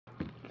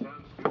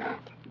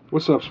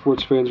What's up,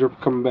 sports fans? We're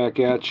coming back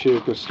at you. We're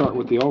going to start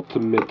with the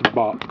Ultimate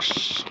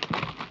Box.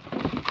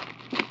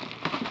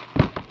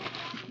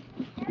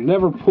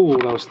 Never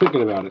pulled, I was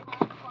thinking about it.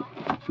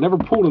 Never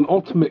pulled an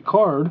Ultimate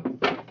card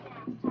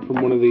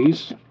from one of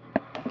these.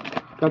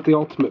 Got the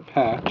Ultimate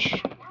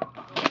patch.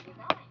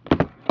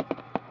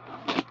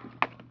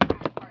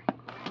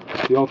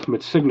 The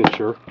Ultimate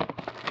signature.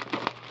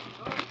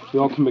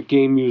 The Ultimate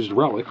game used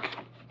relic.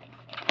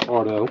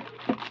 Auto.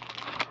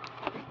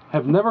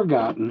 Have never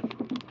gotten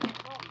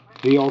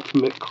the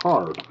Ultimate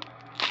card,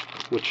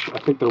 which I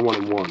think they're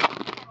 1-1.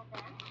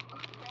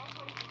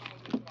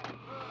 So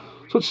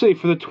let's see,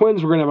 for the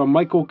Twins, we're going to have a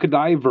Michael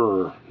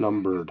Cadiver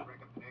numbered.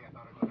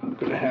 I'm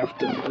going to have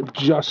to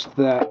adjust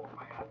that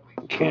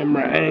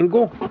camera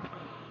angle,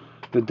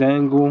 the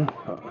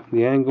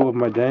angle of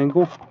my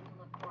dangle.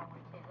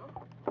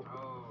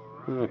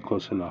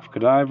 Close enough.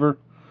 Cadiver, a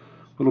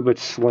little bit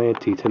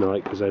slanty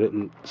tonight because I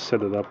didn't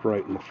set it up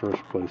right in the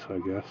first place, I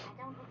guess.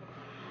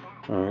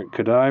 Alright,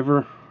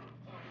 Cadiver.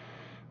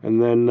 And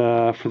then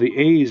for the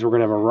A's, we're going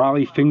to have a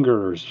Raleigh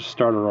Fingers to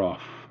start her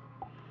off.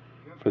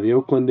 For the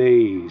Oakland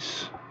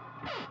A's.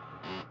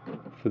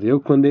 For the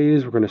Oakland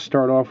A's, we're going to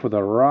start off with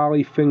a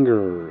Raleigh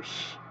Fingers.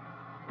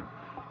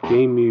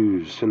 Game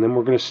used. And then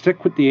we're going to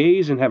stick with the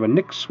A's and have a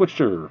Nick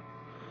Swisher.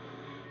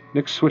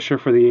 Nick Swisher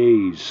for the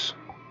A's.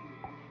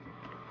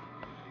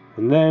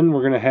 And then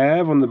we're going to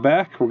have, on the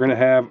back, we're going to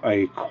have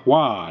a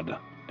quad.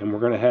 And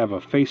we're going to have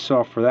a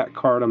face-off for that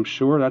card, I'm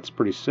sure. That's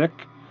pretty sick.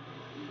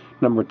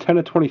 Number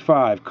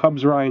 10/25,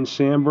 Cubs Ryan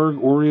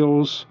Sandberg,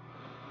 Orioles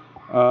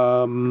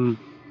Cal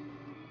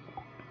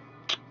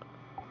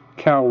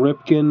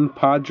Ripken,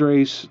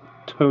 Padres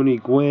Tony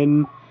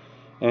Gwynn,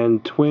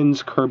 and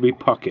Twins Kirby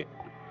Puckett.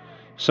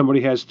 If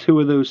somebody has two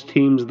of those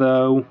teams,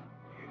 though,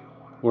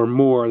 or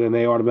more, then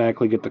they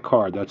automatically get the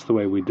card. That's the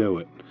way we do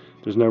it.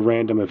 There's no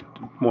random if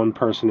one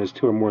person has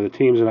two or more of the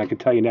teams, and I can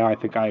tell you now I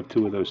think I have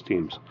two of those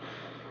teams.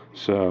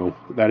 So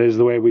that is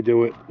the way we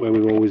do it, the way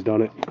we've always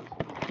done it.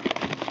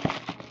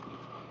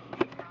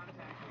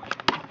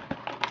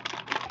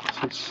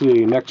 Let's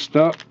see, next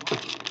up,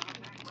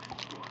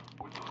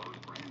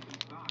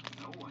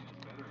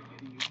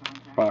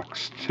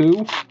 box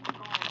 2.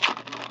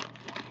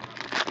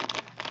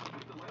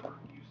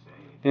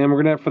 And we're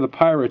going to have for the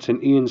Pirates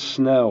an Ian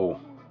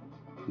Snell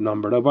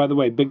numbered. Oh, by the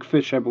way, Big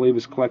Fish, I believe,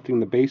 is collecting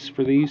the base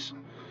for these,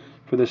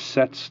 for this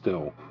set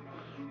still.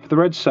 For the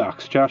Red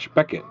Sox, Josh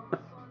Beckett.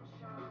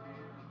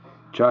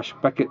 Josh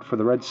Beckett for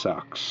the Red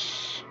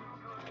Sox.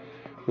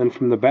 Then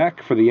from the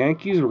back, for the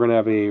Yankees, we're going to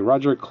have a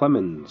Roger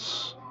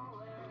Clemens.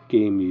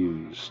 Game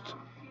used.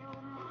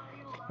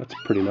 That's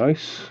pretty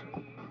nice.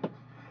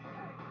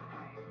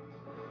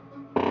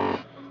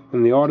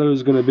 And the auto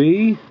is going to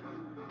be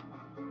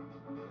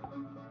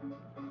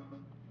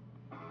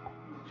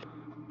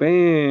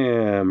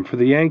bam for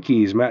the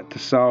Yankees, Matt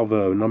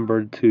DeSalvo,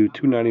 numbered to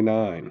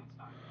 299.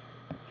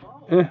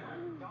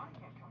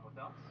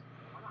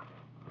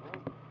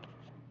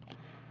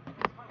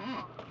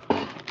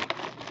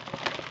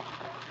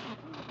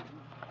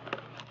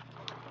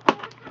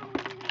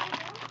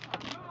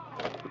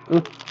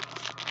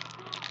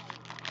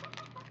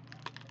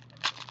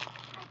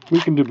 We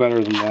can do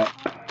better than that.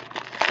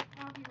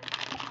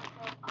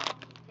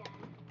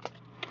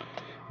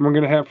 And we're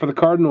going to have for the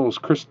Cardinals,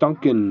 Chris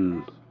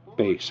Duncan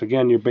base.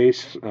 Again, your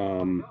base,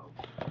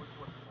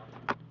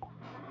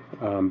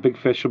 Big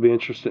Fish will be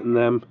interested in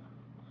them.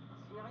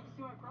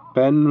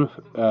 Ben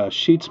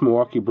Sheets,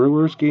 Milwaukee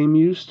Brewers, game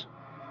used.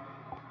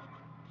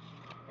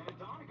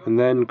 And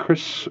then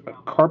Chris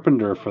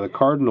Carpenter for the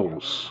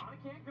Cardinals.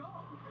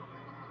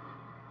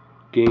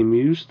 Game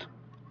used.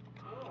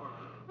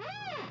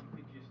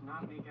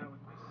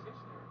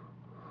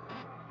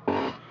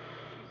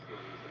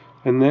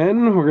 And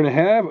then we're going to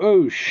have,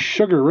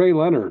 Sugar Ray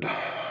Leonard.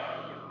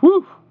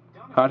 Woo!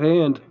 Hot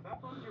hand.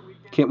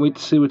 Can't wait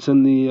to see what's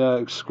in the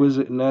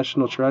exquisite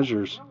National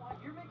Treasures.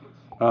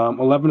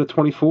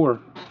 11/24 for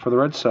the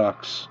Red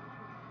Sox.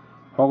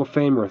 Hall of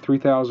Famer,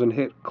 3,000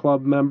 hit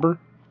club member.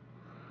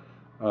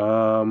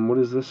 What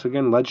is this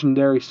again?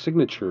 Legendary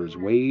Signatures,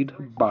 Wade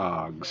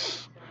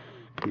Boggs.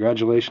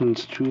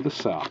 Congratulations to the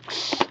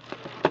Sox.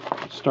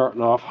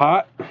 Starting off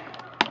hot.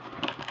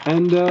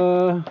 And,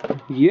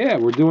 yeah,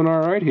 we're doing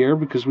all right here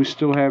because we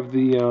still have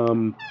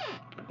the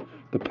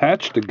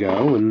patch to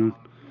go, and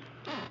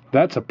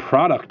that's a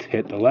product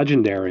hit, the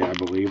Legendary, I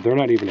believe. They're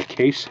not even a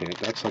case hit.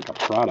 That's like a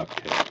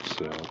product hit,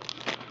 so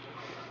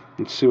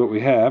let's see what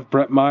we have.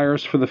 Brett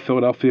Myers for the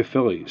Philadelphia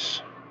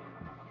Phillies.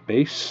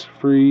 Base,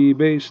 free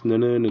base,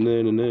 Angels.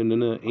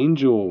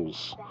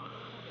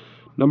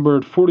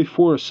 Numbered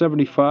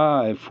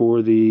 44/75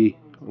 for the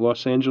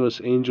Los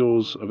Angeles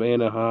Angels of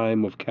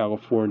Anaheim of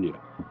California.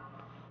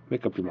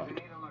 Make up your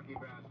mind.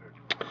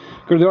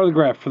 Go to the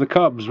autograph for the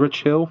Cubs,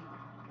 Rich Hill.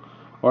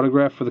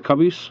 Autograph for the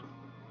Cubbies.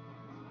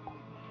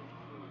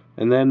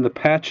 And then the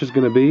patch is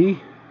going to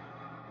be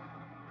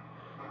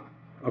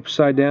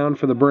upside down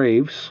for the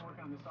Braves.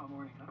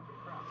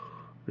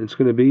 It's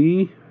going to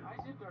be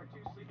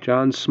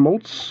John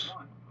Smoltz.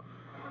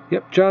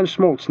 Yep, John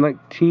Smoltz,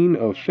 19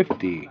 of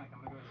 50.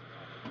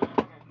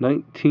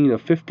 19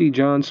 of 50,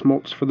 John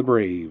Smoltz for the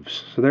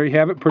Braves. So there you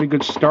have it. Pretty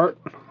good start.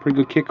 Pretty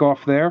good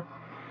kickoff there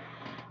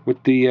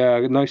with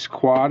the nice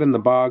quad and the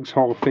Boggs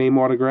Hall of Fame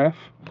autograph.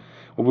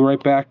 We'll be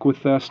right back with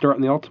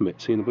starting the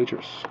Ultimate. See you in the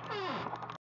bleachers.